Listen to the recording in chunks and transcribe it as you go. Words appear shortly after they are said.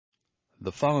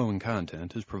The following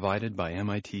content is provided by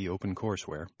MIT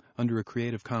OpenCourseware under a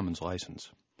Creative Commons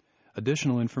license.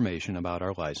 Additional information about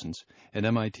our license and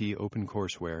MIT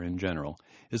OpenCourseware in general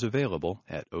is available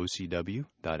at ocw.mit.edu.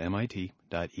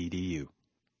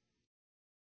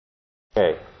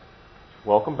 Okay,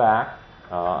 welcome back.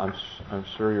 I'm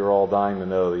sure you're all dying to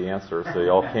know the answer, so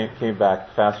you all came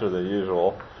back faster than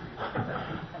usual.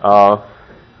 So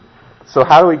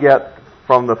how do we get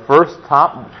from the first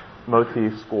top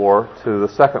motif score to the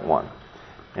second one?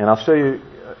 And I'll show you,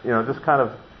 just kind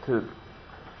of to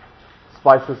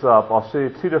spice this up, I'll show you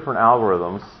two different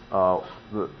algorithms,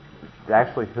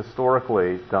 actually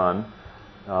historically done,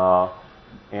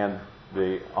 and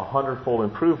the 100-fold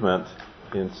improvement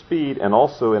in speed and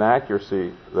also in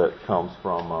accuracy that comes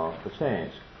from the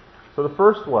change. So the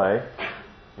first way,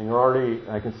 and you're already,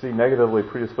 I can see, negatively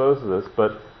predisposed to this,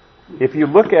 but if you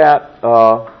look at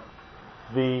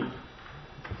the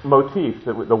motif,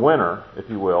 the winner, if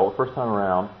you will, the first time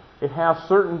around, it has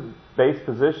certain base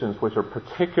positions which are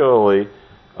particularly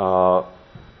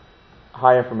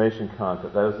high information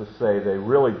content. That is to say, they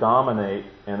really dominate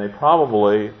and they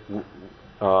probably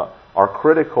are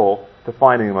critical to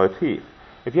finding a motif.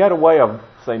 If you had a way of,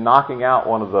 say, knocking out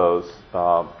one of those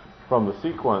from the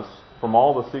sequence, from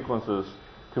all the sequences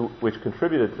which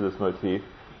contributed to this motif,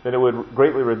 then it would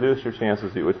greatly reduce your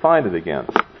chances that you would find it again.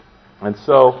 And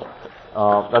so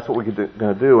that's what we're going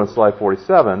to do in slide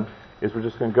 47, is we're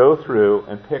just going to go through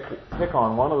and pick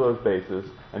on one of those bases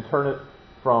and turn it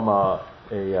from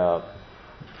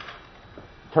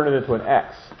turn it into an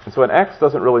X. And so an X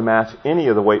doesn't really match any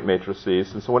of the weight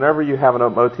matrices, and so whenever you have a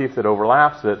motif that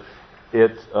overlaps it,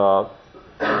 it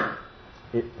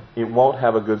won't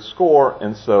have a good score,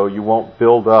 and so you won't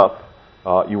build up,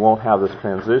 you won't have this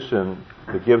transition.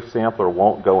 The give sampler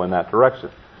won't go in that direction.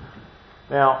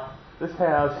 Now, this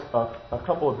has a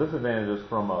couple of disadvantages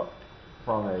from a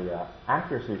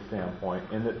accuracy standpoint,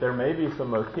 in that there may be some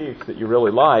motifs that you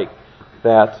really like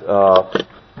that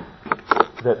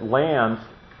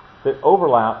that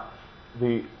overlap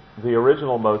the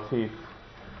original motif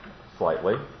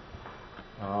slightly.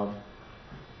 And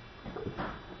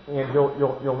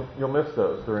you'll miss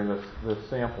those during this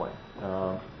sampling.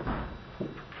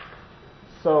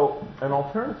 So an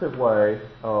alternative way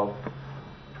of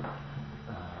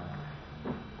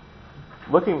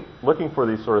looking for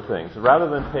these sort of things, rather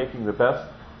than taking the best,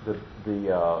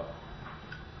 the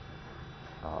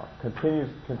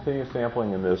continuous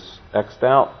sampling in this X'd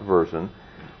out version,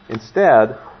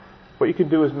 instead, what you can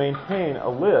do is maintain a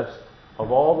list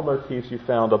of all the motifs you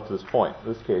found up to this point.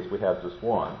 In this case, we have just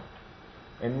one.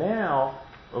 And now,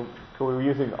 we were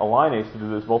using alinases to do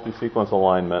this multi-sequence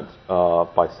alignment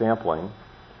by sampling.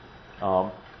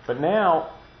 But now,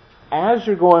 as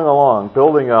you're going along,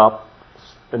 building up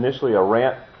initially a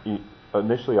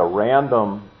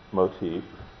random motif,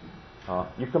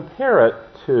 you compare it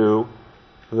to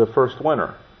the first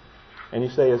winner. And you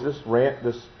say, is this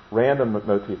random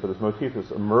motif, or this motif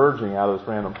that's emerging out of this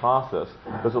random process,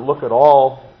 does it look at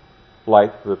all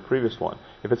like the previous one?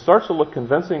 If it starts to look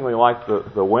convincingly like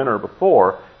the winner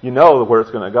before, you know where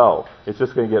it's going to go. It's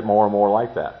just going to get more and more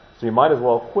like that. So you might as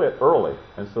well quit early.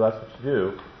 And so that's what you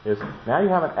do, is now you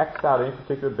haven't X'd out any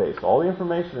particular base. All the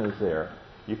information is there.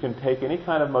 You can take any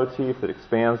kind of motif that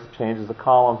expands, changes the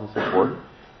columns, and so forth.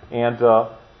 And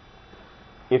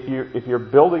if you're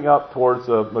building up towards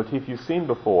a motif you've seen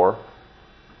before,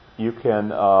 you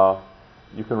can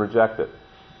reject it.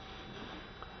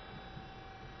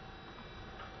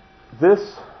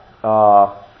 This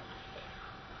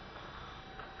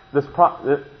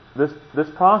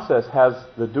process has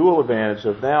the dual advantage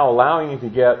of now allowing you to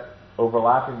get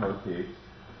overlapping motifs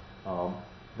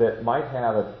that might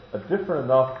have a different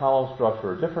enough column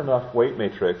structure, a different enough weight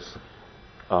matrix,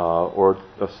 or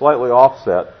a slightly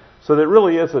offset, so that it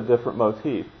really is a different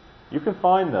motif. You can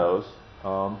find those.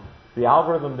 The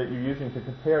algorithm that you're using to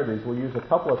compare these we'll use a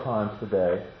couple of times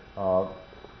today.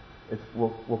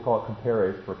 We'll call it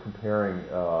comparase for comparing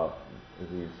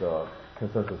these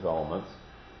consensus elements,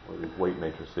 or these weight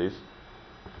matrices.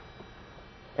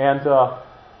 And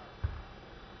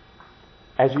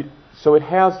so it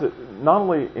has not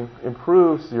only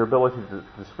improves your ability to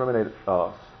discriminate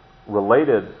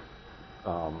related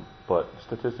but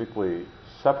statistically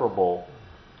separable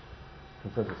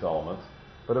consensus elements,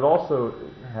 but it also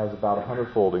has about a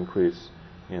 100-fold increase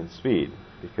in speed,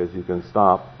 because you can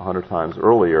stop 100 times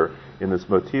earlier in this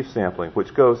motif sampling,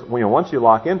 which goes, once you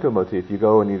lock into a motif, you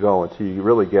go until you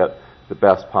really get the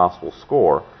best possible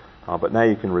score. But now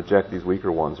you can reject these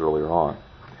weaker ones earlier on.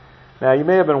 Now, you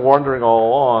may have been wondering all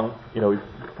along, you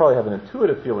probably have an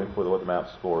intuitive feeling for what the map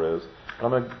score is, I'm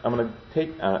going to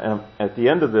take, and at the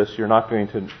end of this, you're not going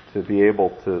to be able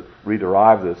to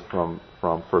rederive this from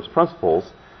first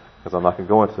principles, because I'm not going to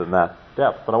go into that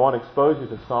depth. But I want to expose you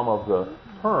to some of the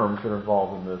terms that are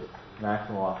involved in this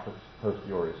maximal a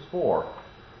posteriori score.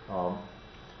 Of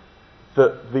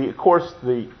course,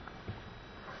 the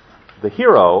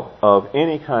hero of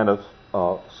any kind of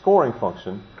scoring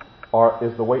function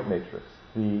is the weight matrix,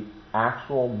 the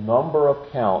actual number of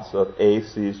counts of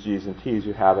A's, C's, G's, and T's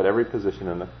you have at every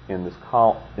position in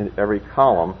every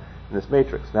column in this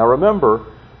matrix. Now remember,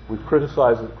 we've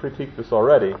critiqued this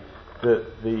already, that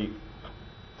the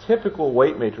typical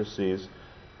weight matrices,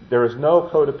 there is no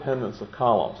codependence of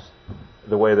columns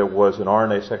the way there was in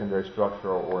RNA secondary structure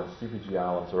or in CpG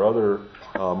islands or other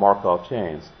Markov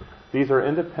chains. These are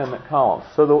independent columns.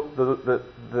 So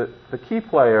the key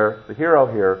player, the hero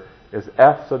here, is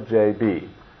F sub JB.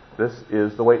 This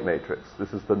is the weight matrix.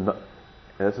 This is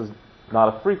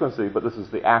not a frequency, but this is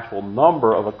the actual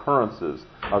number of occurrences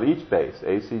of each base,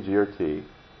 A, C, G, or T,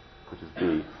 which is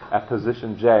B, at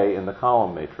position J in the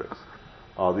column matrix.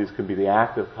 These could be the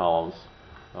active columns,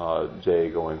 J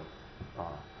going,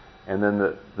 and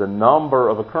then the number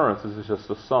of occurrences is just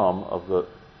the sum of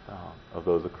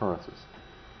those occurrences.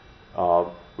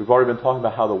 We've already been talking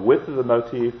about how the width of the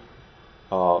motif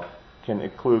can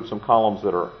include some columns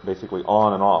that are basically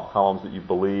on and off, columns that you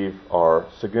believe are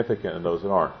significant and those that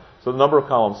aren't. So the number of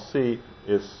columns C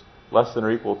is less than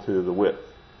or equal to the width.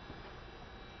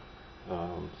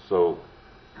 So,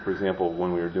 for example,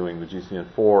 when we were doing the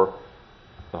GCN4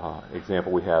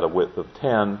 example, we had a width of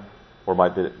 10, or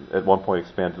might be at one point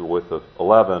expand to the width of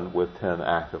 11 with 10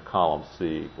 active columns,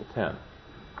 C equal 10.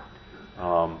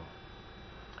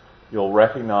 You'll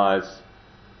recognize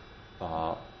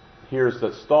here's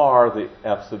the star, the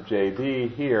F sub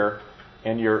JB here,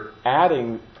 and you're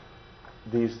adding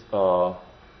these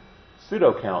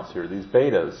pseudo counts here, these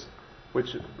betas,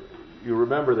 which you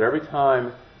remember that every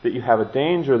time that you have a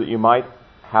danger that you might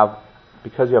have,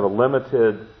 because you have a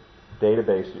limited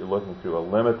database that you're looking through, a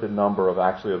limited number of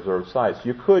actually observed sites,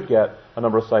 you could get a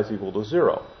number of sites equal to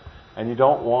 0. And you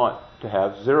don't want to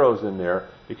have zeros in there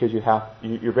because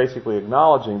you're basically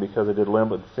acknowledging, because I did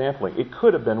limited sampling, it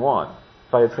could have been 1.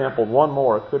 If I had sampled one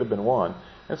more, it could have been 1.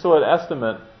 And so an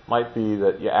estimate might be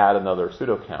that you add another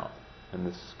pseudo count. And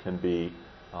this can be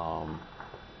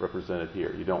represented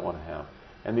here. You don't want to have.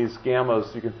 And these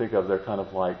gammas, you can think of, they're kind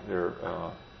of like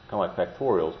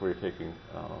factorials, where you're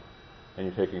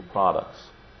taking products.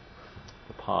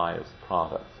 The pi is the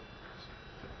product.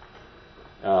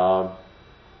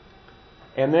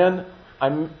 And then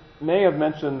I may have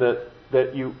mentioned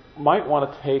that you might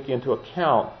want to take into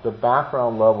account the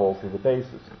background levels of the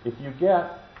bases. If you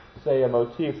get, say, a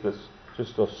motif that's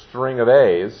just a string of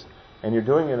A's, and you're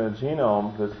doing it in a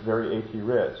genome that's very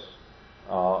AT-rich,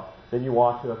 then you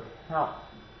want to account.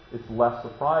 It's less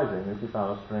surprising if you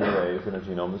found a string of A's in a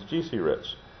genome that's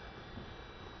GC-rich.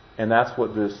 And that's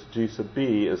what this G sub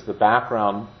B is, the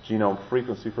background genome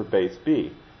frequency for base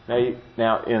B.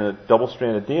 Now in a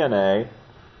double-stranded DNA,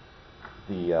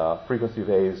 the frequency of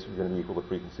A's is going to be equal to the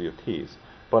frequency of T's.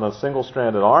 But on a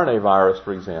single-stranded RNA virus,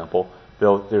 for example,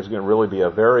 there's going to really be a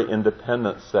very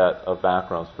independent set of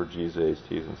backgrounds for G's, A's,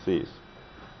 T's, and C's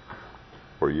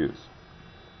for use.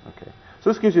 Okay. So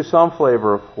this gives you some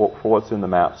flavor of for what's in the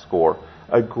MAP score.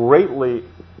 A greatly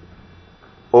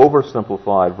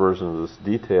oversimplified version of this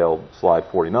detailed slide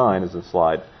 49 is in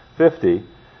slide 50.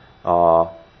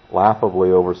 Laughably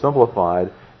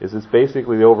oversimplified is it's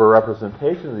basically the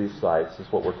overrepresentation of these sites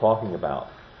is what we're talking about.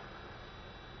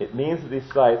 It means that these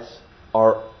sites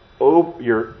are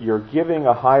you're giving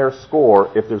a higher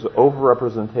score if there's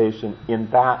overrepresentation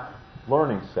in that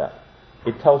learning set.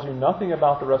 It tells you nothing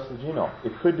about the rest of the genome.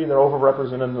 It could be they're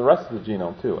overrepresented in the rest of the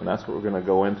genome too, and that's what we're going to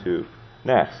go into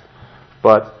next.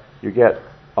 But you get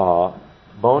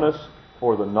bonus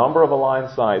for the number of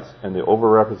aligned sites and the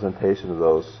overrepresentation of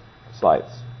those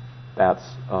sites. That's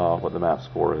what the MAP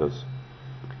score is.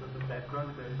 But the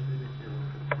background variation is zero.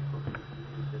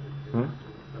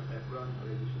 The background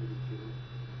variation is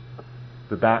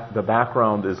zero. The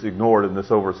background is ignored in this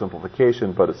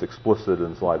oversimplification, but it's explicit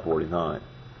in slide 49.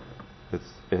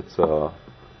 It's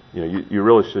you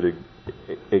really should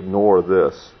ignore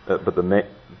this, but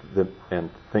and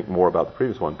think more about the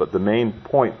previous one. But the main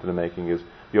point that I'm making is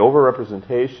the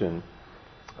overrepresentation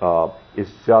is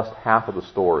just half of the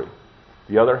story.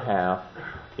 The other half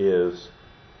is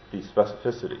the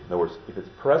specificity. In other words, if it's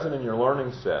present in your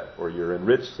learning set or your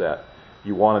enriched set,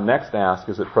 you want to next ask,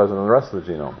 is it present in the rest of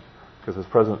the genome? Because it's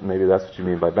present, maybe that's what you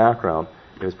mean by background.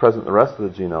 If it's present in the rest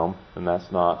of the genome, then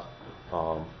that's not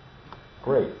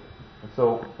great. And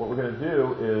so what we're going to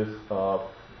do is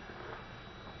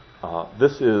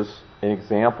this is an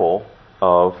example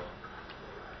of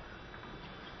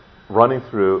running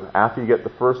through, after you get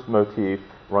the first motif,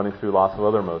 running through lots of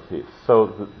other motifs.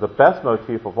 So the best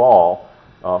motif of all,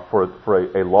 for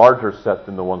a larger set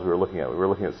than the ones we were looking at. We were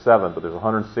looking at 7, but there's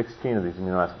 116 of these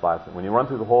amino acid biosyntheses. When you run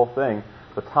through the whole thing,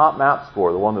 the top map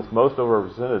score, the one that's most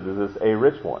overrepresented, is this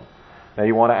A-rich one. Now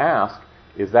you want to ask,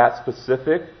 is that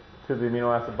specific to the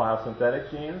amino acid biosynthetic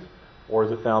genes, or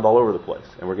is it found all over the place?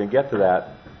 And we're going to get to that,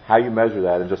 how you measure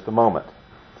that, in just a moment.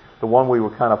 The one we were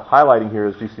kind of highlighting here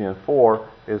is GCN4,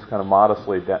 is kind of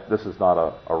modestly, this is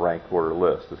not a ranked order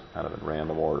list, it's kind of in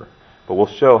random order. But we'll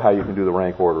show how you can do the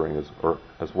rank ordering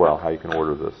as well, how you can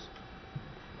order this.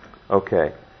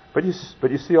 Okay, but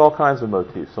you see all kinds of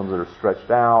motifs, some that are stretched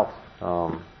out,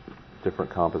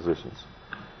 different compositions.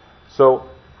 So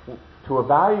to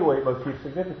evaluate motif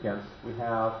significance, we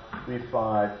have these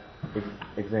 5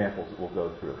 examples that we'll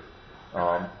go through.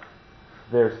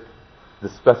 There's the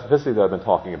specificity that I've been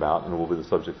talking about, and will be the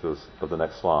subject of the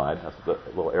next slide. That's what the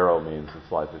little arrow means in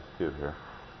slide 52 here.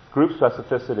 Group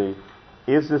specificity.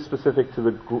 Is this specific to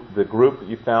the group that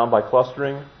you found by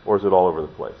clustering, or is it all over the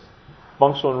place?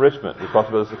 Functional enrichment. We talked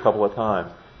about this a couple of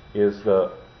times.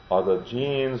 Are the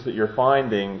genes that you're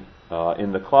finding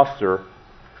in the cluster,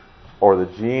 or the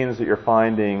genes that you're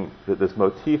finding that this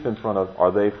motif in front of, are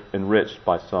they enriched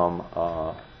by some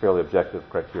fairly objective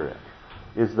criteria?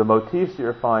 Is the motifs that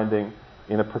you're finding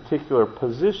in a particular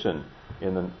position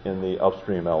in the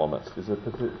upstream elements? Is it a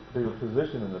particular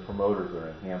position in the promoters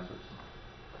or enhancers?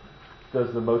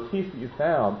 Does the motif that you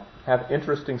found have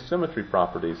interesting symmetry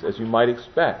properties, as you might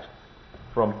expect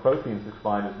from proteins that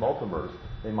bind as multimers?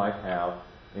 They might have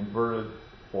inverted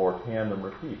or tandem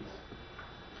repeats,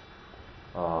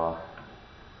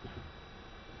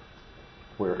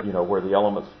 where the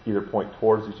elements either point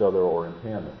towards each other or in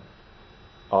tandem.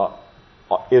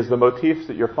 Is the motifs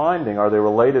that you're finding, are they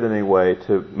related in any way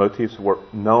to motifs that were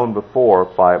known before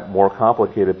by more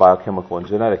complicated biochemical and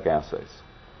genetic assays?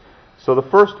 So the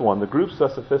first one, the group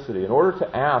specificity, in order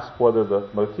to ask whether the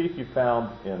motif you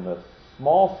found in the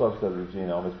small subset of the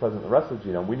genome is present in the rest of the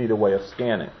genome, we need a way of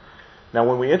scanning. Now,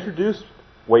 when we introduced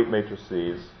weight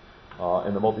matrices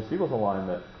in the multi-sequence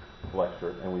alignment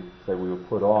lecture, and we said we would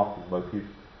put off the motif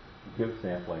give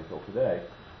sampling until today,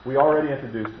 we already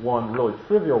introduced one really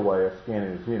trivial way of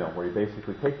scanning the genome, where you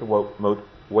basically take the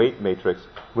weight matrix,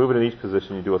 move it in each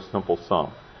position, you do a simple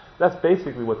sum. That's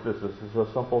basically what this is. This is a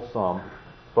simple sum,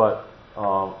 but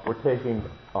we're taking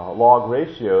log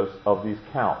ratios of these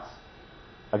counts.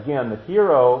 Again, the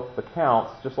hero, the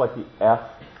counts, just like the F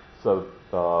sub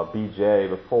BJ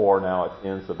before, now it's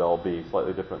N sub LB,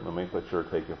 slightly different nomenclature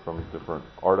taken from different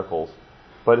articles.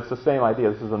 But it's the same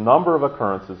idea. This is the number of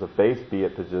occurrences of base B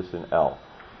at position L.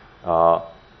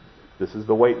 This is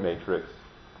the weight matrix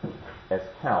as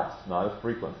counts, not as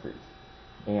frequencies.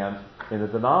 And in the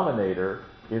denominator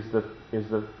is the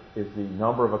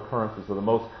number of occurrences of the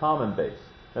most common base.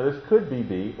 Now this could be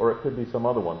B, or it could be some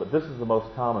other one, but this is the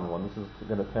most common one. This is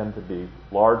going to tend to be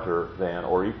larger than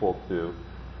or equal to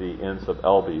the N sub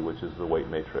LB, which is the weight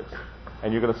matrix.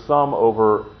 And you're going to sum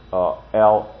over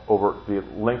L over the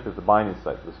length of the binding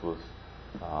site. This was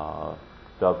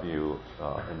W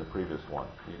in the previous one.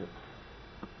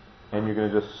 And you're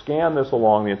going to just scan this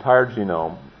along the entire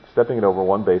genome, stepping it over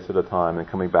one base at a time and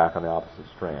coming back on the opposite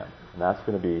strand. And that's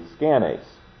going to be scanase.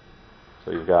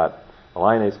 So you've got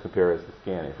alinase compares to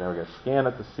scanase. Now we're going to scan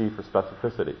it to see for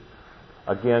specificity.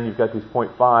 Again, you've got these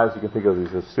 0.5s. You can think of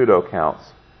these as pseudo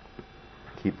counts.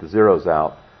 Keep the zeros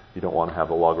out. You don't want to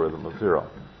have a logarithm of 0.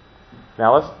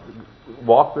 Now let's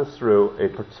walk this through a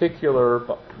particular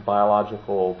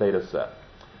biological data set.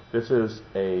 This is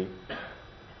a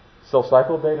cell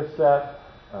cycle data set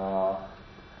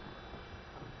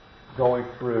going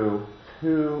through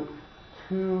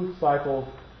two cycles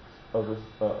of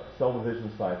the cell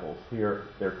division cycles. Here,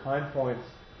 there are time points,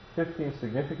 15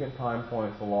 significant time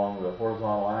points along the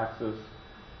horizontal axis,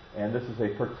 and this is a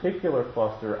particular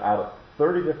cluster out of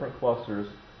 30 different clusters.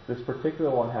 This particular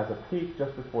one has a peak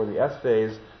just before the S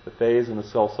phase, the phase in the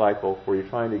cell cycle where you're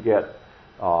trying to get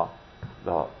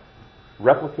the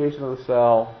replication of the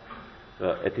cell.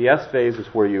 At the S phase is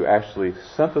where you actually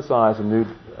synthesize a new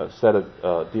set of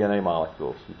DNA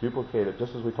molecules. You duplicate it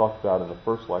just as we talked about in the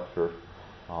first lecture.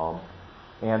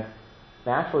 And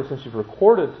naturally, since you've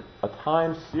recorded a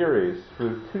time series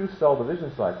through 2 cell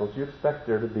division cycles, you expect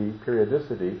there to be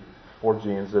periodicity for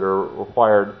genes that are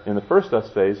required in the first S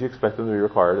phase. You expect them to be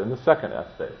required in the second S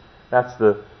phase. That's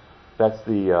the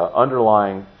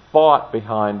underlying thought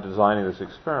behind designing this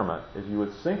experiment is you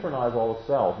would synchronize all the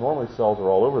cells. Normally cells are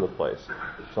all over the place.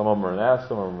 Some of them are in S,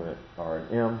 some of them are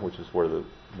in M, which is where the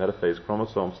metaphase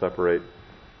chromosomes separate.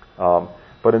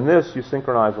 But in this, you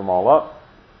synchronize them all up.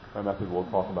 A method we'll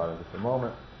talk about in just a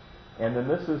moment. And then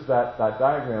this is that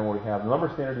diagram where we have the number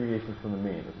of standard deviations from the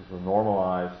mean. This is the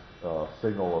normalized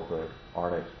signal of the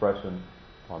RNA expression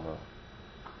on the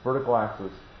vertical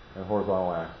axis, and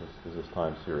horizontal axis is this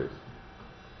time series,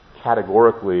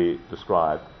 categorically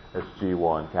described as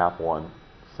G1, GAP1,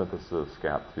 synthesis,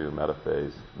 GAP2,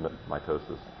 metaphase,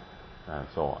 mitosis, and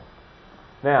so on.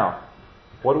 Now,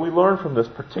 what do we learn from this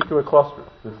particular cluster?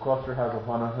 This cluster has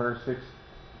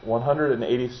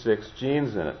 186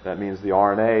 genes in it. That means the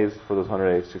RNAs for those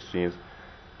 186 genes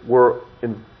were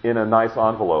in a nice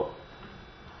envelope.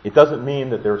 It doesn't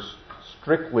mean that there's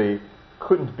strictly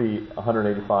couldn't be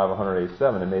 185,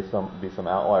 187. There may be some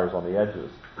outliers on the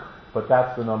edges. But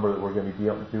that's the number that we're going to be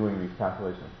doing these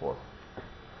calculations for.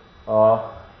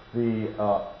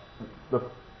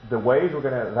 The ways we're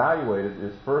going to evaluate it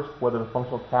is first whether the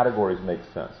functional categories make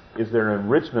sense. Is there an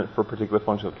enrichment for a particular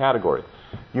functional category?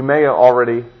 You may have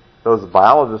already, those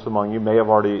biologists among you may have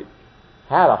already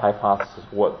had a hypothesis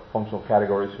of what functional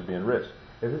categories should be enriched.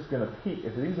 If this is going to peak,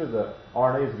 if these are the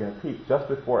RNAs are going to peak just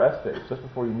before S stage, just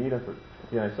before you need them for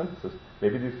DNA synthesis,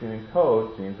 maybe these can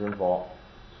encode genes are involved,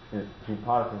 gene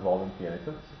products involved in DNA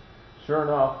synthesis. Sure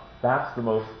enough, that's the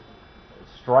most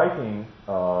striking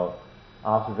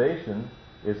observation,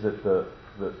 is that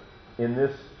in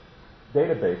this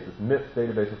database, this MIPS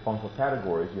database of functional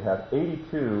categories, you have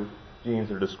 82 genes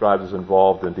that are described as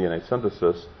involved in DNA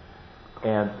synthesis,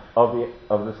 and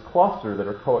of this cluster that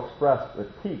are co-expressed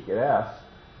at peak at S,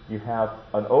 you have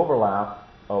an overlap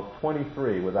of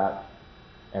 23 with that.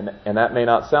 And that may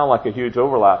not sound like a huge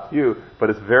overlap to you, but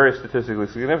it's very statistically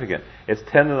significant. It's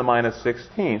 10 to the minus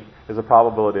 16th is the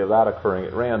probability of that occurring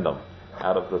at random.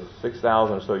 Out of the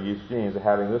 6,000 or so yeast genes,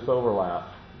 having this overlap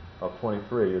of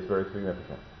 23 is very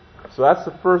significant. So that's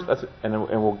the first, and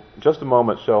we'll in just a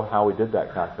moment show how we did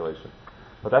that calculation.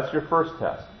 But that's your first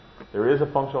test. There is a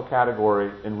functional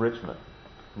category enrichment.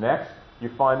 Next, you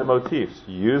find the motifs.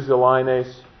 You use the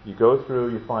linase, you go through,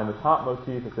 you find the top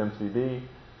motif, it's MCB.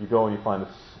 You go and you find the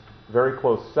very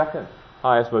close second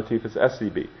highest motif, it's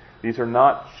SCB. These are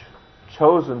not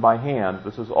chosen by hand.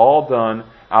 This is all done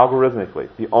algorithmically.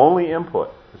 The only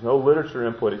input, there's no literature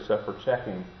input except for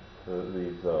checking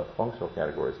these functional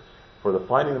categories. For the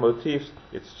finding the motifs,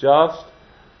 it's just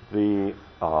the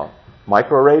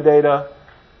microarray data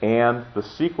and the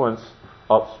sequence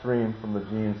upstream from the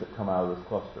genes that come out of this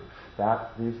cluster.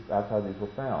 That's how these were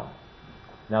found.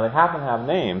 Now, they happen to have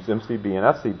names, MCB and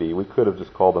SCB. We could have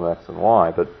just called them X and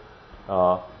Y, but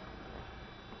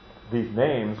these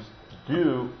names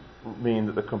do mean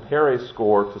that the compare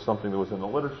score to something that was in the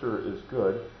literature is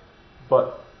good,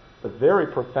 but the very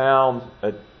profound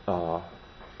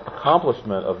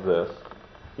accomplishment of this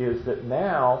is that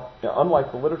now,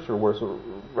 unlike the literature where it's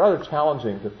rather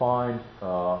challenging to find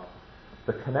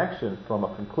the connection from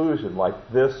a conclusion like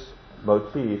this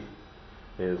motif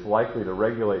is likely to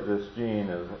regulate this gene,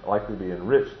 is likely to be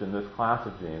enriched in this class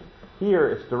of genes. Here,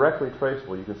 it's directly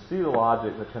traceable. You can see the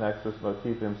logic that connects this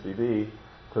motif MCB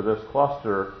to this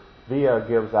cluster via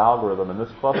Gibbs' algorithm, and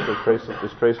this cluster is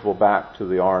traceable back to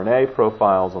the RNA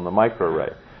profiles on the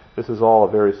microarray. This is all a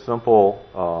very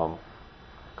simple,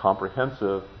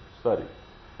 comprehensive study.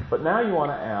 But now you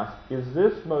want to ask, is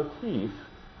this motif,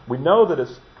 we know that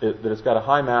it's got a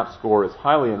high map score, it's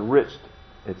highly enriched,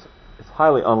 it's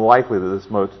highly unlikely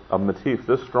that a motif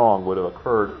this strong would have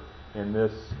occurred in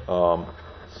this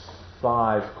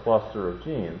size cluster of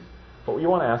genes. But what you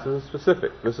want to ask is it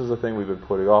specific? This is the thing we've been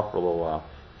putting off for a little while.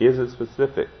 Is it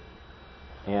specific?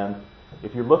 And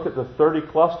if you look at the 30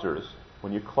 clusters,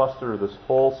 when you cluster this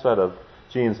whole set of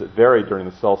genes that vary during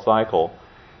the cell cycle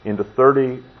into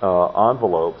 30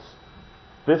 envelopes,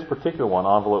 this particular one,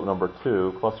 envelope number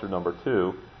 2, cluster number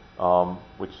 2,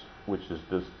 which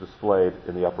is displayed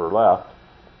in the upper left,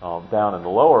 down in the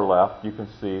lower left, you can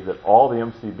see that all the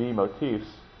MCB motifs,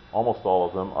 almost all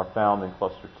of them, are found in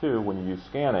cluster 2 when you use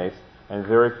scanase, and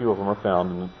very few of them are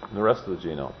found in the rest of the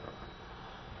genome.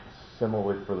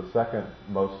 Similarly, for the second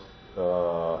most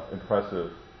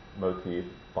impressive motif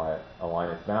by a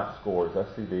linase map score is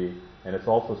SCB, and it's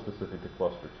also specific to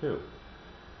cluster 2.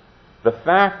 The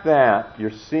fact that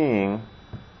you're seeing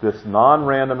this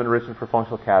non-random enrichment for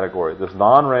functional category, this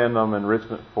non-random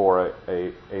enrichment for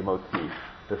a motif,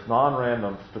 this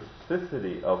non-random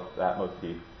specificity of that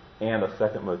motif and a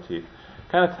second motif,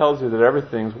 kind of tells you that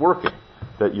everything's working,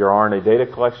 that your RNA data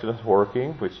collection is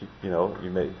working, which you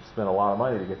may spend a lot of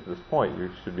money to get to this point. You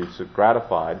should be so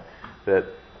gratified that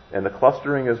And the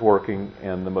clustering is working,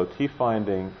 and the motif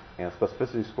finding and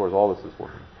specificity scores, all this is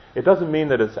working. It doesn't mean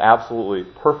that it's absolutely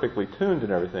perfectly tuned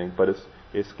and everything, but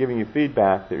it's giving you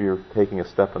feedback that you're taking a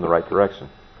step in the right direction.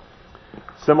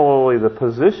 Similarly, the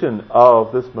position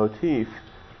of this motif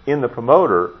in the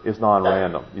promoter is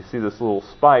non-random. You see this little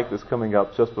spike that's coming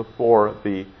up just before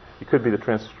it could be the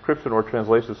transcription or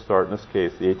translation start. In this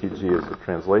case, the ATG is the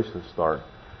translation start,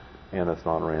 and it's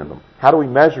non-random. How do we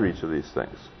measure each of these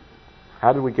things?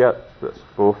 How do we get this?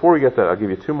 Well, before we get that, I'll give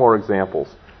you two more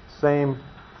examples. Same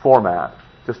format,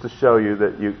 just to show you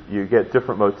that you get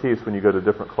different motifs when you go to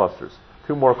different clusters.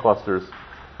 Two more clusters.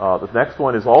 The next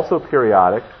one is also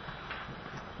periodic.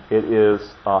 It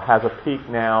has a peak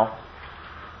now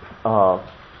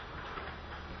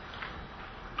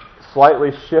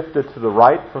slightly shifted to the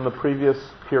right from the previous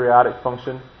periodic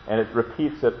function, and it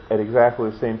repeats it at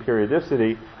exactly the same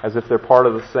periodicity as if they're part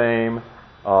of the same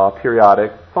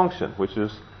periodic function, which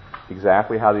is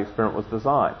exactly how the experiment was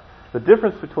designed. The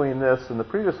difference between this and the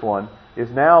previous one is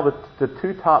now that the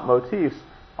two top motifs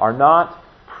are not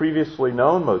previously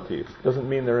known motifs. It doesn't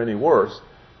mean they're any worse,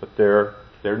 but they're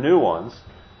new ones.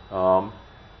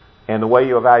 And the way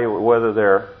you evaluate whether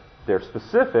they're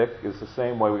specific is the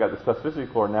same way. We got the specificity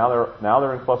score. Now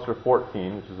they're in cluster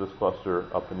 14, which is this cluster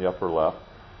up in the upper left,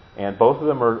 and both of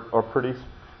them are pretty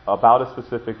about as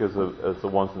specific as the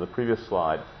ones in the previous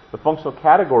slide. The functional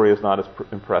category is not as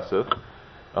impressive.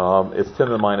 It's 10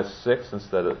 to the minus 6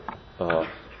 instead of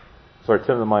 10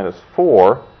 to the minus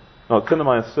 4. No, 10 to the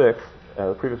minus 6.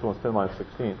 The previous one was 10 to the minus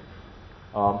 16.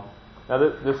 Now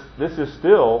this is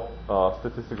still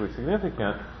statistically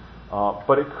significant,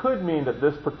 but it could mean that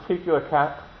this particular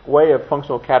way of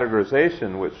functional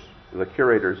categorization, which the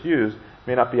curators use,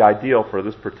 may not be ideal for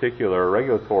this particular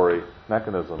regulatory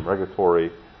mechanism,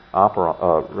 regulatory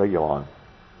Regulon.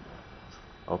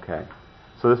 Okay,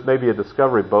 so this may be a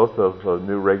discovery both of a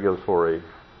new regulatory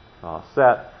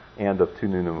set and of two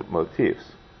new motifs.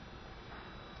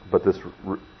 But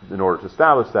in order to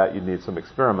establish that, you need some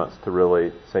experiments to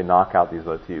really, say, knock out these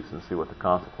motifs and see what the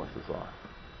consequences are.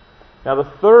 Now, the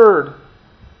third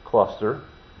cluster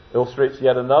illustrates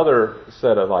yet another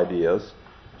set of ideas.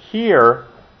 Here,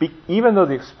 even though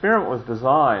the experiment was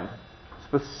designed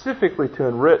specifically to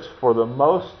enrich for the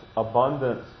most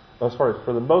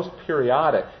for the most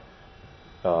periodic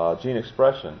gene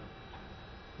expression,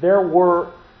 there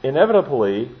were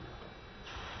inevitably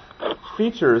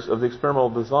features of the experimental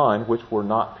design which were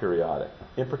not periodic.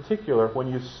 In particular,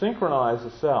 when you synchronize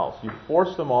the cells, you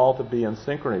force them all to be in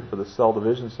synchrony for the cell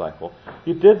division cycle.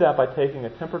 You did that by taking a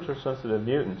temperature-sensitive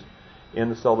mutant in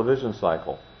the cell division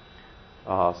cycle,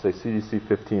 say CDC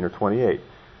 15 or 28.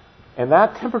 And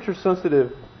that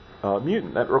temperature-sensitive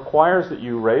mutant, that requires that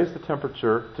you raise the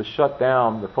temperature to shut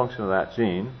down the function of that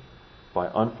gene by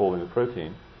unfolding the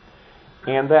protein.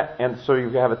 And so you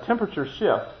have a temperature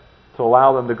shift to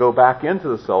allow them to go back into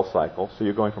the cell cycle. So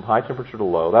you're going from high temperature to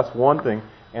low. That's one thing.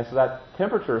 And so that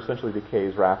temperature essentially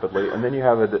decays rapidly, and then you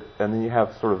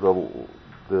have sort of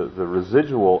the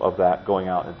residual of that going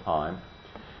out in time.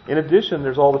 In addition,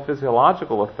 there's all the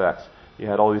physiological effects. You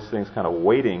had all these things kind of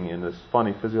waiting in this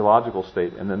funny physiological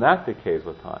state, and then that decays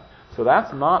with time. So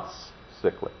that's not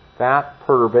cyclic. That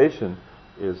perturbation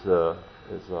is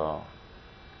sort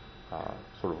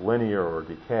of linear or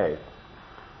decay.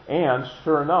 And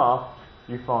sure enough,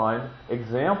 you find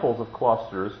examples of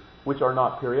clusters which are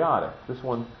not periodic. This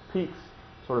one peaks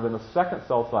sort of in the second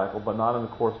cell cycle, but not in the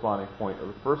corresponding point of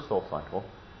the first cell cycle.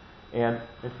 And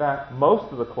in fact,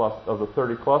 most of the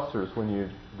 30 clusters, when you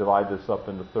divide this up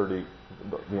into 30,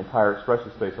 the entire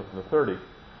expression space up into 30,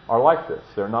 are like this.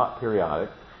 They're not periodic.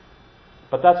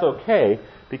 But that's okay,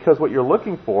 because what you're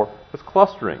looking for is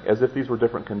clustering, as if these were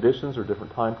different conditions or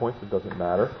different time points. It doesn't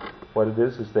matter. What it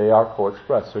is they are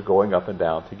co-expressed. They're going up and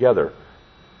down together,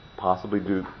 possibly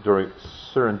during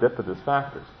serendipitous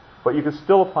factors. But you can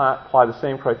still apply the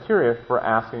same criteria for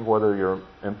asking whether you're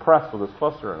impressed with this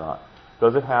cluster or not.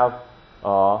 Does it have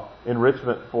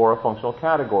enrichment for a functional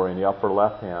category in the upper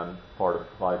left-hand part of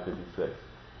slide 56?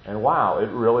 And wow, it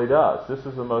really does. This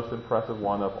is the most impressive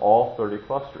one of all 30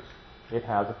 clusters. It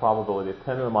has a probability of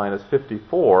 10 to the minus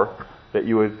 54 that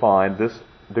you would find this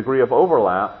degree of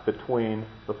overlap between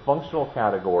the functional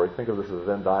category. Think of this as a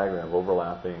Venn diagram of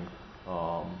overlapping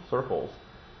circles.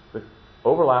 The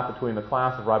overlap between the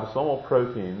class of ribosomal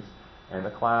proteins and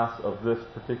the class of this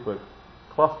particular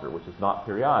cluster, which is not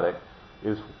periodic,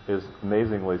 is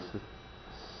amazingly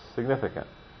significant.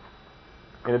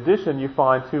 In addition, you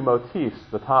find two motifs.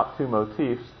 The top two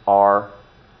motifs are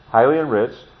highly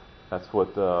enriched. That's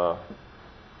what the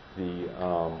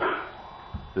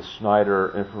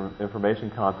Schneider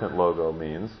information content logo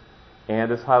means. and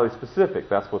it's highly specific.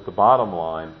 That's what the bottom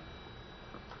line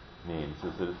means,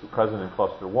 is that it's present in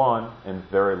cluster 1 and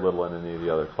very little in any of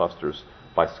the other clusters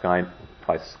by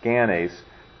scanase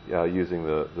using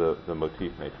the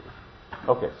motif matrix.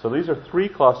 Okay, so these are 3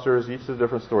 clusters, each is a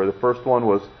different story. The first one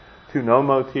was 2 known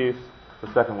motifs,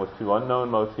 the second was 2 unknown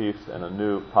motifs,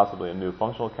 and possibly a new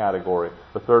functional category.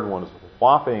 The third one is a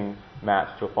whopping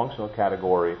match to a functional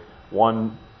category,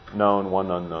 1 known,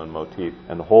 1 unknown motif,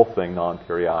 and the whole thing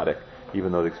non-periodic,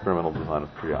 even though the experimental design is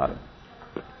periodic.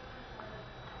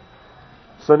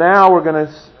 So now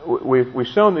we've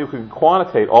shown that you can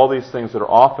quantitate all these things that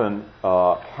are often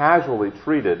casually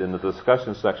treated in the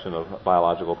discussion section of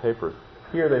biological papers.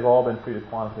 Here they've all been treated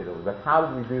quantitatively. But how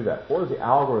did we do that? What is the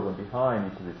algorithm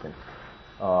behind each of these things?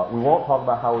 We won't talk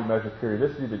about how we measure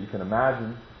periodicity, but you can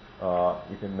imagine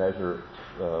you can measure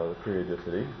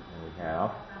periodicity, and we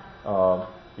have.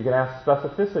 You can ask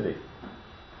specificity.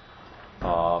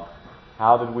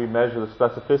 How did we measure the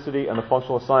specificity and the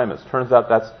functional assignments? Turns out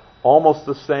that's almost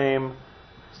the same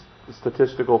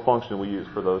statistical function we use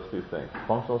for those 2 things.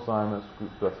 Functional assignments,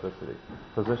 group specificity.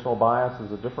 Positional bias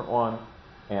is a different one.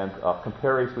 And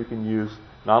compares we can use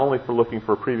not only for looking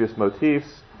for previous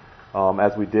motifs,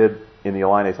 as we did in the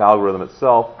alignase algorithm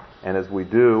itself, and as we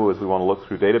want to look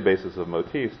through databases of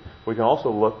motifs, we can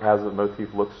also look as the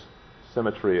motif looks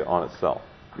symmetry on itself.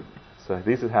 So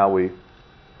this is how we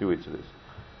do each of these.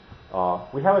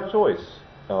 We have a choice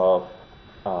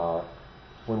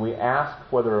when we ask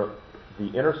whether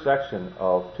the intersection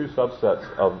of 2 subsets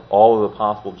of all of the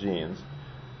possible genes,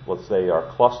 let's say our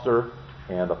cluster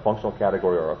and a functional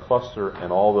category, or a cluster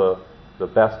and all the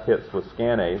best hits with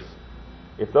scanase,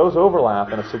 if those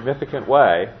overlap in a significant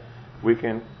way, we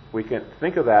can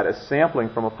think of that as sampling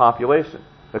from a population.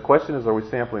 The question is, are we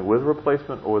sampling with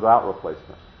replacement or without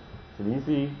replacement? It's an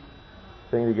easy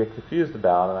thing to get confused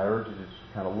about, and I urge you to just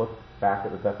kind of look back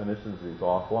at the definitions of these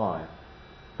offline.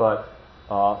 But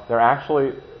there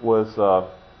actually was a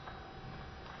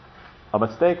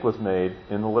mistake was made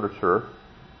in the literature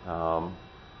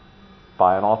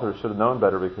by an author who should have known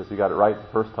better because he got it right the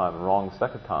first time and wrong the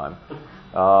second time.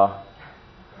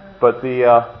 But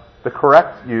the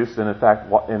correct use, and in fact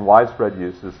in widespread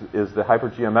use, is the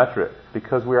hypergeometric,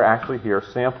 because we are actually here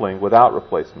sampling without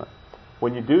replacement.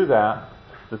 When you do that,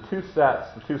 the 2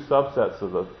 subsets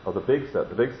of the big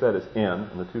set is N,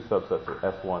 and the 2 subsets are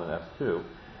S1 and S2.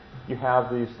 You have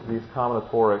these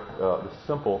combinatoric, the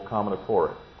simple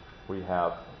combinatoric, where you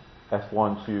have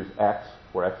S1 choose X,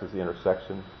 where X is the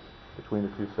intersection between the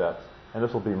 2 sets, and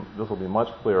this will be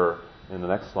much clearer in the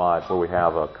next slide, where we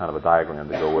have a kind of a diagram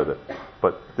to go with it.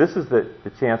 But this is the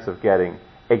chance of getting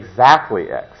exactly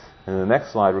X. And in the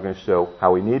next slide, we're going to show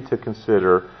how we need to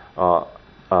consider the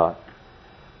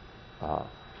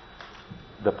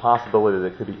possibility that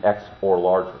it could be X or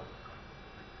larger.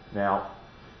 Now,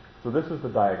 so this is the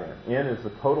diagram. N is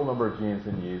the total number of genes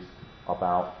in yeast,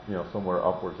 about somewhere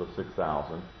upwards of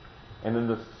 6,000. And then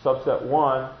the subset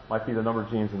 1 might be the number of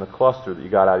genes in the cluster that you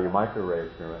got out of your microarray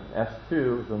experiment. And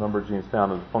S2 is the number of genes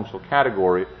found in the functional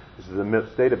category, which is the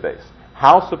MIPS database.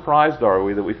 How surprised are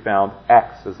we that we found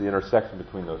X as the intersection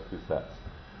between those 2 sets?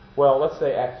 Well, let's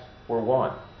say X were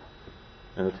 1,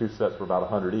 and the 2 sets were about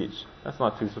 100 each. That's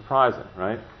not too surprising,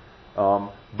 right?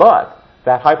 But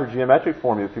that hypergeometric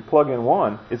formula, if you plug in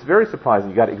 1, it's very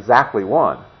surprising. You got exactly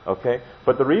 1, okay?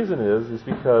 But the reason is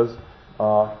because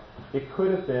it could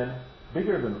have been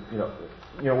bigger than,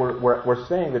 we're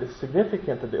saying that it's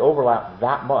significant that they overlap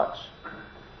that much.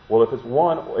 Well, if it's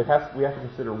 1, we have to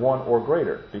consider 1 or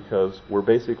greater, because we're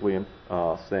basically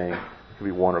saying it could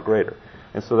be 1 or greater.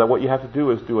 And so that what you have to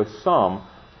do is do a sum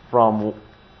from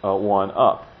 1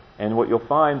 up. And what you'll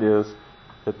find is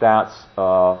that that's,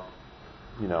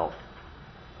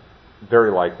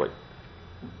 very likely.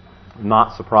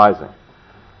 Not surprising.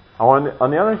 On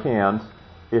the other hand,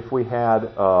 if we had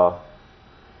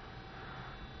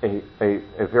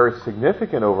a very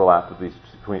significant overlap of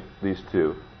between these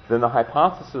 2, then the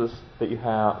hypothesis that you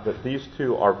have that these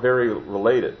 2 are very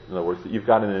related, in other words, that you've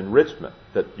got an enrichment,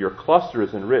 that your cluster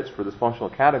is enriched for this functional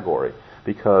category,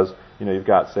 because you've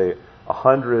got, say,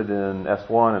 100 in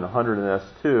S1 and 100 in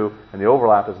S2, and the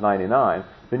overlap is 99,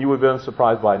 then you would have been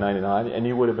surprised by 99, and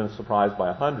you would have been surprised by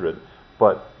 100.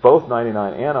 But both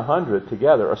 99 and 100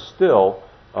 together are still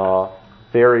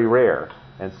very rare,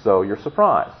 and so you're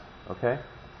surprised, okay?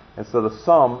 And so the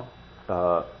sum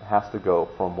has to go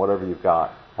from whatever you've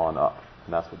got on up,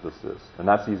 and that's what this is. And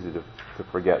that's easy to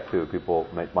forget, too. People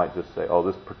might just say, oh,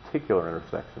 this particular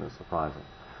intersection is surprising.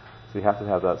 So you have to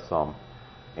have that sum.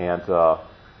 And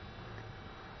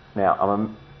now, I'm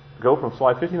going to go from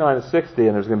slide 59 to 60,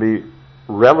 and there's going to be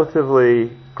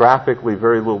relatively, graphically,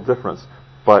 very little difference,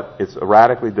 but it's a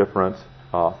radically different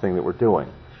thing that we're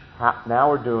doing. Now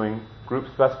we're doing group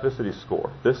specificity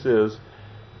score. This is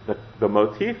the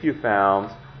motif you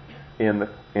found in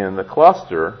the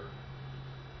cluster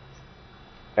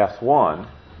S1.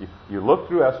 You look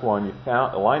through S1, you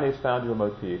found a linease found you a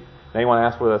motif. Now you want to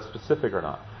ask whether that's specific or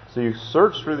not. So you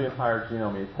search through the entire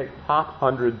genome, and you take top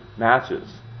 100 matches,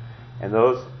 and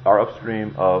those are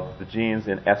upstream of the genes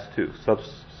in S2,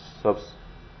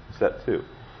 subset 2.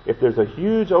 If there's a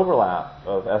huge overlap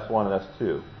of S1 and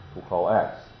S2, we'll call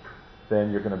X,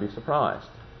 then you're going to be surprised.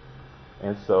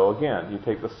 And so again, you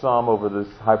take the sum over this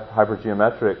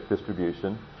hypergeometric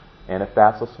distribution, and if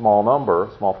that's a small number,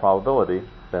 small probability,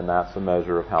 then that's a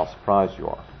measure of how surprised you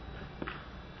are.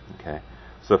 Okay,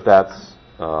 so if that's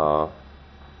 10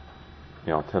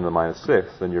 to the minus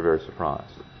 6, then you're very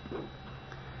surprised.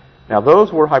 Now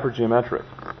those were hypergeometric,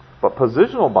 but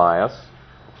positional bias,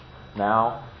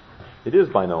 now it is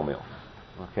binomial.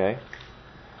 Okay,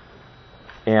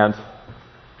 and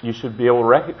you should be able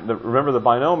to remember the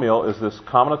binomial is this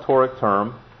combinatoric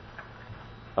term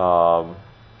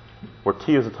where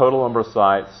T is the total number of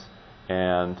sites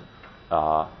and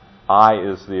I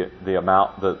is the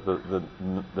amount the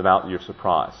amount that you're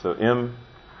surprised. So M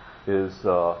is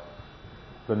the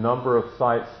number of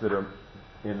sites that are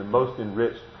in the most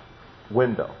enriched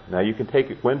window. Now you can take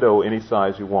a window any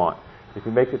size you want. If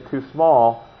you make it too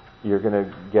small, you're going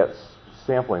to get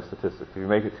sampling statistics. If you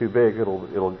make it too big,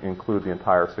 it'll include the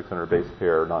entire 600 base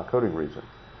pair non-coding region.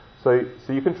 So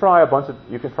you can try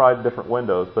different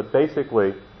windows, but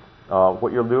basically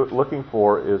what you're looking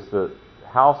for is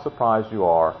how surprised you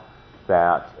are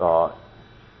that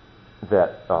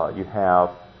you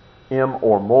have M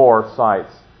or more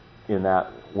sites in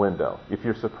that window. If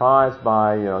you're surprised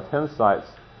by 10 sites,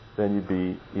 then you'd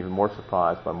be even more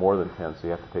surprised by more than 10, so you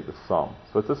have to take the sum.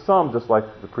 So it's a sum just like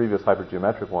the previous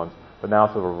hypergeometric ones, but now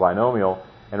it's over a binomial.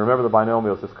 And remember the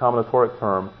binomial is this combinatoric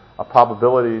term, a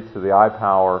probability to the I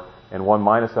power, and 1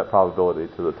 minus that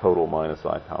probability to the total minus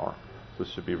I power. So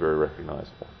this should be very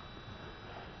recognizable.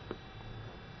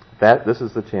 This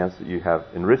is the chance that you have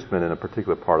enrichment in a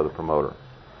particular part of the promoter.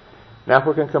 Now if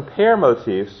we can compare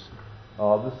motifs,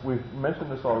 we've mentioned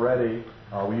this already.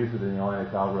 We use it in the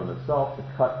analytics algorithm itself to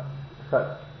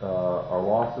cut our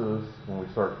losses when we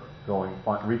start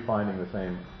refinding the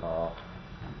same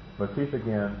motif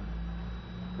again.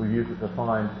 We've used it to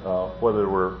find whether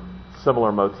we're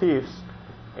similar motifs,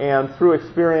 and through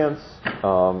experience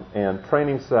and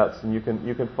training sets, and you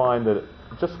can find that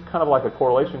just kind of like a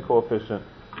correlation coefficient,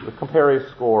 the compare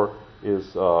score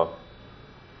is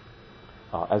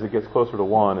as it gets closer to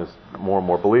 1 is more and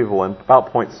more believable, and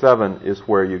about 0.7 is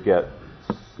where you get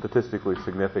statistically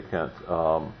significant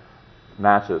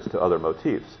matches to other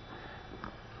motifs.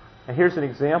 And here's an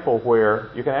example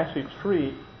where you can actually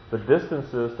treat the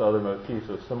distances to other motifs,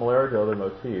 so similarity to other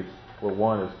motifs, where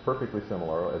one is perfectly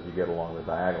similar as you get along the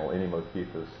diagonal. Any motif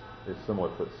is similar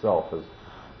to itself as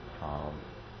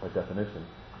by definition.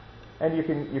 And you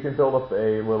can build up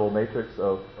a little matrix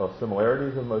of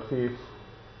similarities of motifs,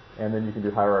 and then you can do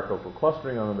hierarchical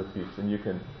clustering on the motifs. And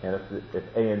if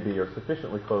A and B are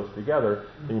sufficiently close together,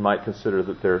 then you might consider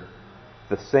that they're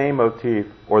the same motif,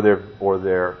 or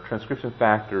their transcription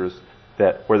factors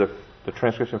where the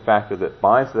transcription factor that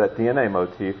binds to that DNA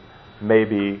motif may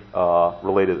be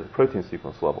related at the protein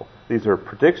sequence level. These are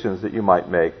predictions that you might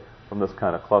make from this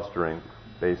kind of clustering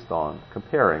based on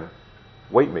comparing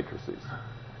weight matrices.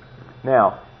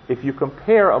 Now, if you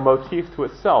compare a motif to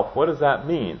itself, what does that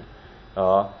mean?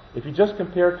 If you just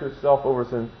compare it to itself over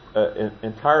its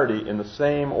entirety in the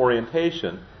same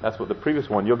orientation, that's what the previous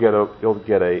one, you'll get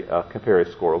a compare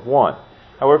score of 1.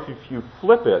 However, if you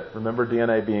flip it, remember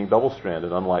DNA being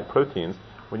double-stranded, unlike proteins,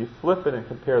 when you flip it and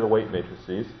compare the weight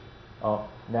matrices,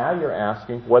 now you're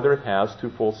asking whether it has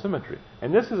two-fold symmetry.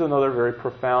 And this is another very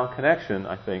profound connection,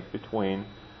 I think, between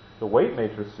the weight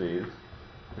matrices,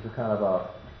 which is kind of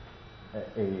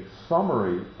a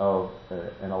summary of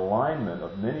an alignment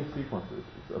of many sequences.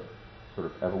 It's of sort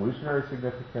of evolutionary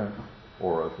significance,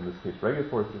 or in this case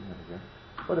regulatory significance,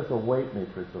 but it's a weight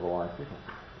matrix of aligned sequences.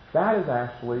 That is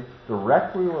actually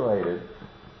directly related,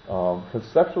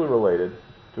 conceptually related,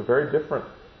 to a very different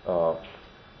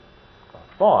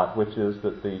thought, which is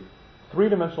that the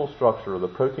three-dimensional structure of the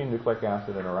protein-nucleic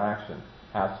acid interaction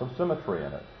has some symmetry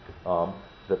in it.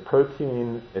 The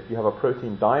protein, if you have a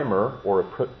protein dimer or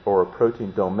a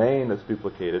protein domain that's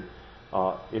duplicated,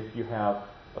 if you have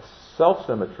a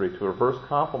self-symmetry to a reverse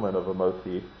complement of a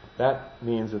motif, that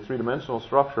means in three-dimensional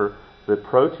structure, the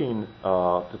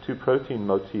two protein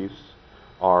motifs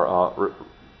are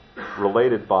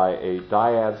related by a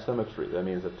dyad symmetry. That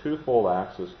means a two-fold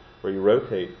axis where you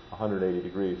rotate 180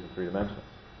 degrees in 3 dimensions.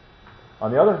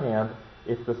 On the other hand,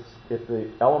 if the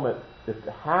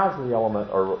halves of the element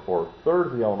or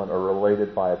thirds of the element are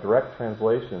related by a direct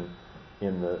translation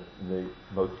in the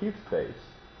motif space,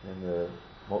 in the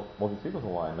multi-sequence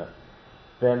alignment,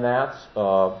 then that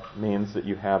means that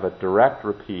you have a direct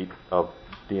repeat of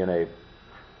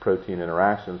DNA-protein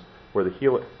interactions where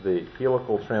the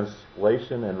helical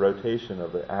translation and rotation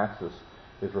of the axis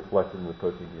is reflected in the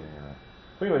protein-DNA interaction.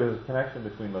 So anyway, there's a connection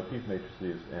between motif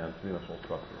matrices and three-dimensional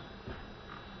structures.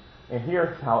 And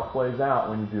here's how it plays out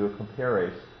when you do a compare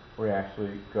race, where you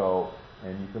actually go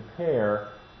and you compare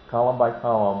column by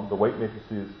column the weight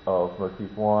matrices of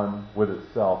motif 1 with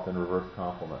itself in reverse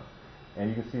complement. And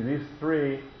you can see these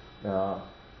 3,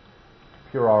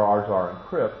 pure R, Rgar, and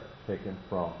Crypt, taken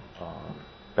from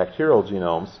bacterial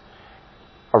genomes,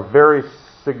 are very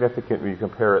significant when you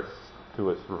compare it to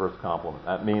its reverse complement.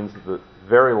 That means that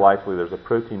very likely there's a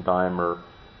protein dimer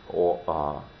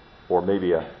or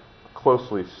maybe a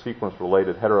closely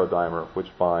sequence-related heterodimer which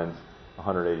binds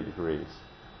 180 degrees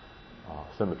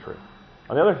symmetry.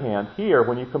 On the other hand, here,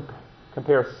 when you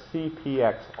compare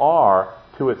CPXR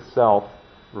to itself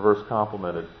reverse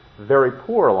complemented, very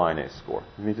poor alignase score.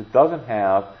 It means it doesn't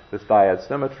have this dyad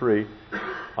symmetry.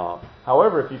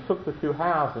 However, if you took the 2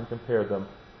 halves and compared them,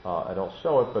 I don't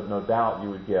show it, but no doubt you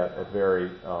would get a very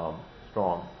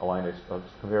strong alignase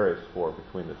covariance score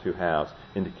between the 2 halves,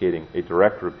 indicating a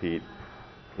direct repeat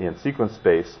in sequence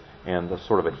space and a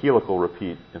sort of a helical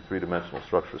repeat in 3-dimensional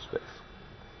structure space.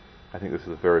 I think this is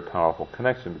a very powerful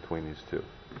connection between these two.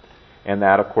 And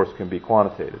that, of course, can be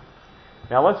quantitated.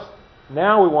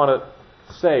 Now we want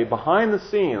to say, behind the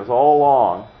scenes, all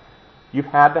along, you've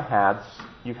had to have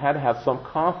some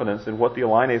confidence in what the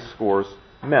alignase scores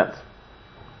meant.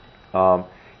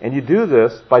 And you do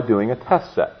this by doing a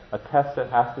test set. A test set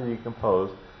has to be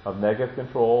composed of negative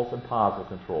controls and positive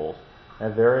controls,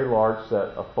 and a very large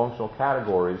set of functional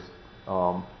categories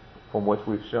from which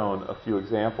we've shown a few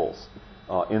examples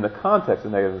in the context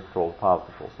of negative controls and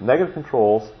positive controls. The negative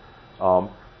controls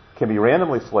can be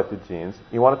randomly selected genes.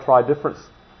 You want to try different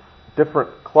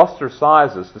cluster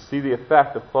sizes to see the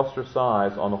effect of cluster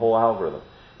size on the whole algorithm.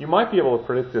 You might be able to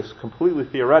predict this completely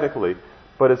theoretically,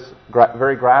 but it's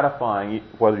very gratifying,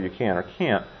 whether you can or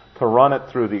can't, to run it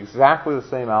through exactly the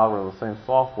same algorithm, the same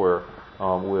software,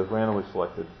 with randomly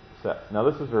selected sets. Now,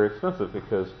 this is very expensive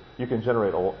because you need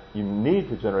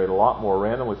to generate a lot more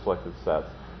randomly selected sets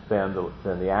than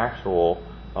the actual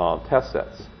test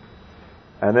sets.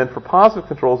 And then for positive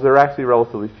controls, there are actually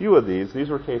relatively few of these. These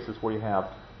are cases where you have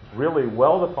really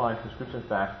well-defined transcription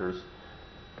factors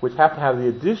which have to have the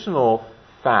additional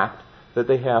fact that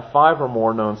they have 5 or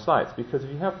more known sites. Because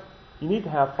you need to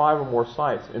have 5 or more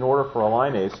sites in order for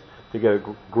alignase to get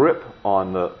a grip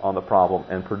on the problem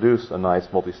and produce a nice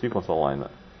multi-sequence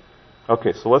alignment.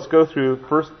 Okay, so let's go through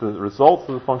first the results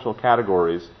of the functional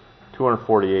categories,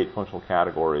 248 functional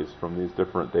categories from these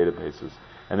different databases,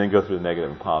 and then go through the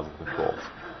negative and positive controls.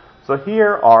 So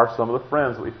here are some of the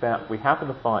friends that we happen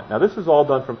to find. Now, this is all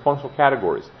done from functional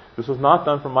categories. This was not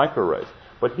done from microarrays.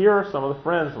 But here are some of the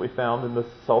friends that we found in the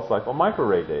cell cycle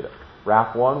microarray data.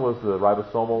 RAF1 was the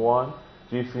ribosomal one.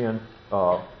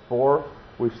 GCN4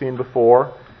 we've seen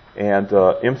before. And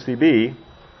MCB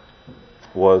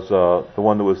was the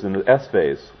one that was in the S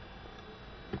phase.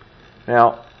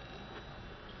 Now,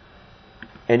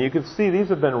 and you can see these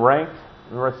have been ranked.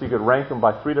 Remember, so you could rank them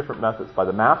by 3 different methods. By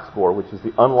the MAP score, which is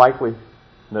the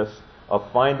unlikeliness of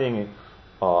finding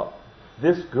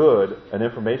this good an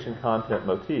information content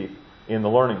motif in the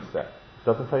learning set. It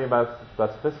doesn't tell you about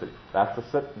specificity.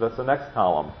 That's the next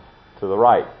column to the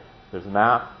right. There's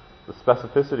MAP, the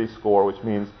specificity score, which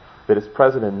means that it's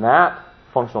present in that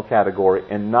functional category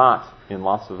and not in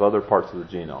lots of other parts of the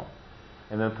genome.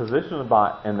 And then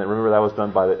remember that was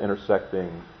done by the intersecting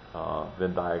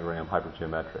Venn diagram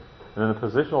hypergeometric. And then the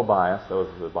positional bias, that was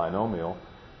the binomial,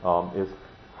 is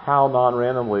how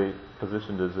non-randomly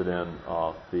positioned is it in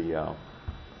the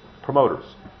promoters.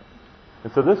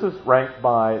 And so this is ranked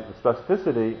by the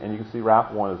specificity, and you can see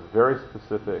RAF1 is very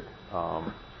specific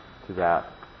to that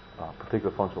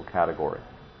particular functional category.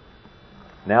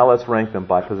 Now let's rank them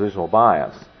by positional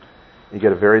bias. You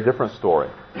get a very different story.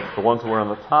 The ones that were on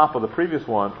the top of the previous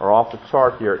one are off the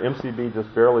chart here. MCB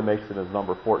just barely makes it as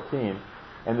number 14.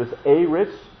 And this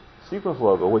A-rich sequence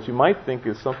logo, which you might think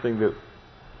is something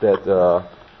that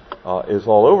is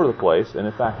all over the place, and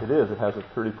in fact it is. It has a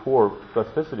pretty poor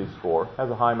specificity score, has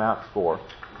a high MAP score.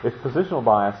 Its positional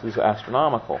bias is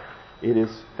astronomical. It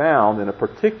is found in a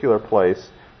particular place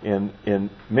in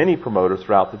many promoters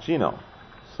throughout the genome.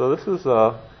 So this is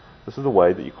This is the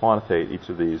way that you quantitate each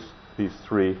of these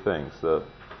three things: the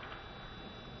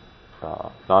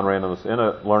non-randomness in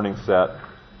a learning set,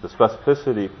 the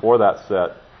specificity for that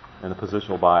set, and the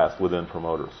positional bias within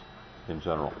promoters in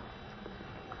general.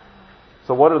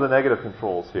 So what are the negative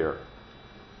controls here?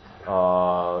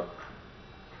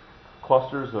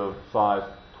 Clusters of size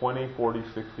 20, 40,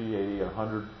 60, 80, and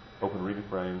 100 open reading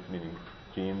frames, meaning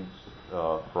genes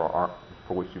for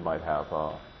which you might have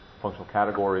functional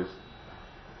categories.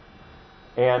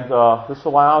 And this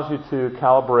allows you to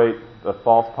calibrate the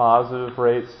false positive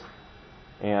rates.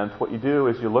 And what you do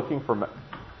is you're looking for,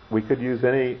 we could use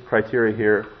any criteria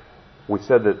here. We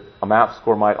said that a map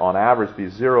score might on average be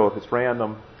 0 if it's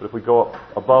random, but if we go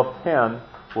up above 10,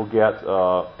 we'll get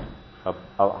a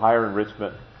higher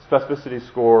enrichment. Specificity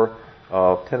score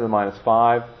of 10 to the minus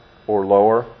 5 or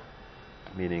lower,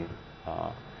 meaning,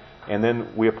 and then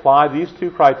we apply these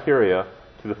two criteria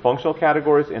to the functional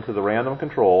categories and to the random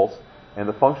controls, and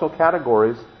the functional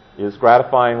categories is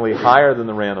gratifyingly higher than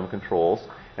the random controls,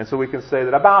 and so we can say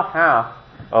that about half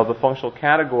of the functional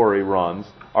category runs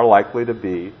are likely to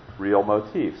be real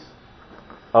motifs.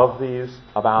 Of these,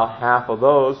 about half of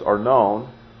those are known,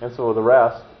 and so the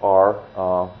rest are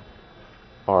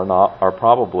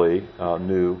probably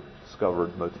new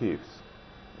discovered motifs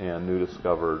and new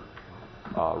discovered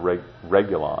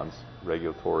regulons,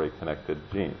 regulatory connected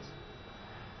genes.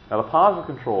 Now the positive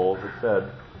controls, as I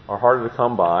said, are harder to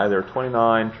come by. There are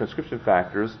 29 transcription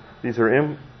factors. These are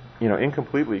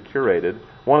incompletely curated.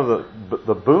 One of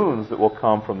the boons that will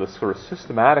come from this sort of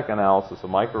systematic analysis of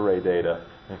microarray data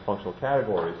and functional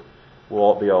categories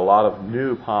will be a lot of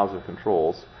new positive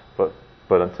controls, but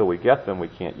until we get them, we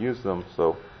can't use them.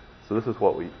 So this is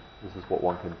what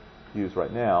one can use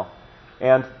right now.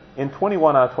 And in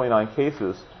 21 out of 29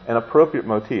 cases, an appropriate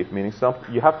motif, meaning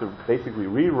you have to basically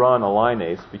rerun a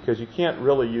linase because you can't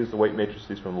really use the weight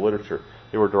matrices from the literature.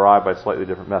 They were derived by a slightly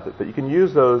different method. But you can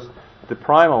use those to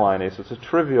prime a linase. It's a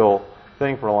trivial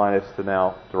thing for a linase to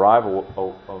now derive a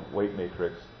weight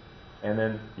matrix. And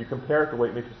then you compare it to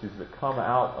weight matrices that come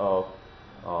out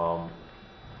of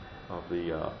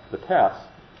the tests.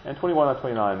 And 21 out of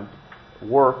 29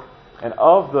 work. And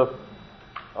of the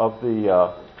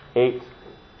 8,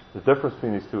 the difference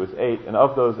between these two is 8, and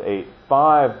of those 8,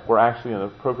 5 were actually an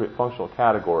appropriate functional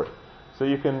category. So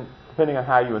you can, depending on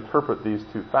how you interpret these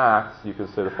two facts, you can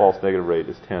say the false negative rate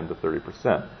is 10 to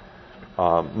 30%.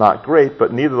 Not great,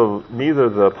 but neither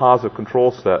the positive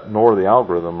control set nor the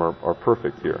algorithm are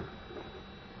perfect here.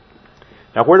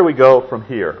 Now, where do we go from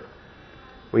here?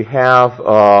 We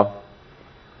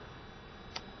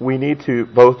need to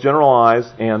both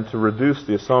generalize and to reduce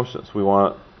the assumptions. We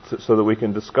want so that we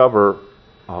can discover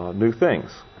new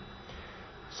things.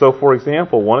 So, for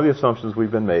example, one of the assumptions we've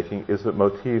been making is that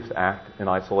motifs act in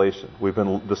isolation. We've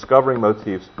been discovering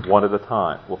motifs one at a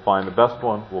time. We'll find the best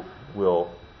one, we'll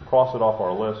cross it off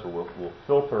our list, or we'll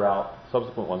filter out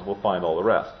subsequent ones, we'll find all the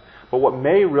rest. But what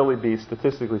may really be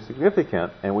statistically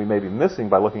significant, and we may be missing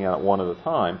by looking at it one at a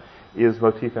time, is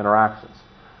motif interactions.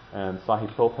 And Sahi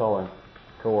Pilpel and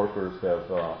co-workers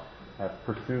have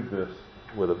pursued this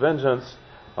with a vengeance.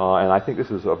 And I think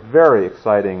this is a very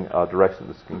exciting direction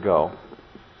this can go,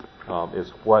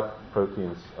 is what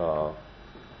proteins,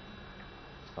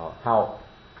 how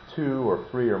 2 or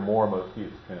 3 or more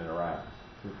motifs can interact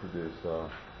to produce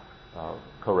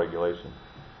co-regulation.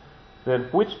 Then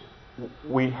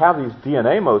we have these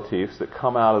DNA motifs that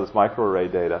come out of this microarray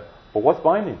data, but what's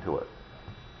binding to it?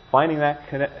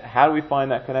 How do we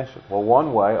find that connection? Well,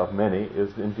 one way of many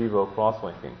is in vivo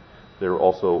cross-linking. There are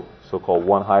also so-called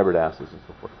one-hybrid acids and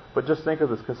so forth. But just think of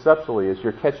this conceptually as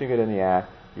you're catching it in the act,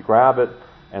 you grab it,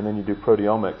 and then you do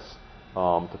proteomics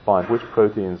to find which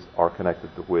proteins are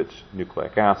connected to which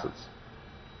nucleic acids.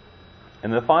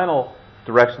 And the final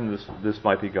direction this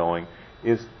might be going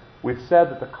is we've said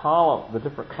that the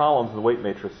different columns of the weight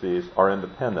matrices are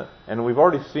independent. And we've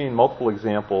already seen multiple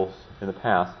examples in the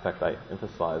past, in fact I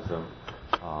emphasize them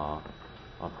on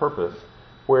purpose,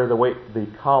 where the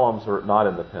columns are not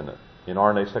independent. In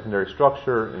RNA secondary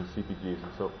structure, in CPGs,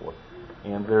 and so forth.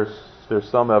 And there's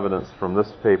some evidence from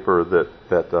this paper that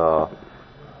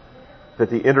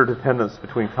the interdependence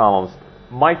between columns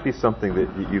might be something that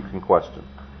you can question.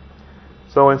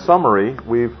 So in summary,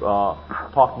 we've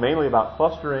talked mainly about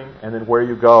clustering and then where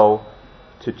you go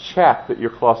to check that your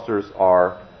clusters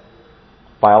are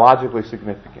biologically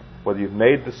significant, whether you've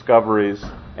made discoveries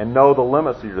and know the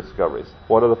limits of your discoveries.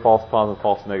 What are the false positive and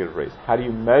false negative rates? How do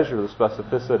you measure the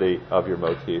specificity of your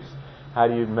motifs? How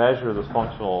do you measure the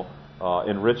functional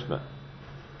enrichment?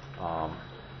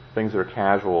 Things that are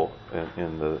casual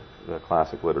in the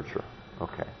classic literature.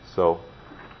 Okay, so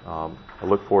I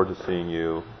look forward to seeing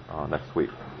you next week.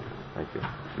 Thank you.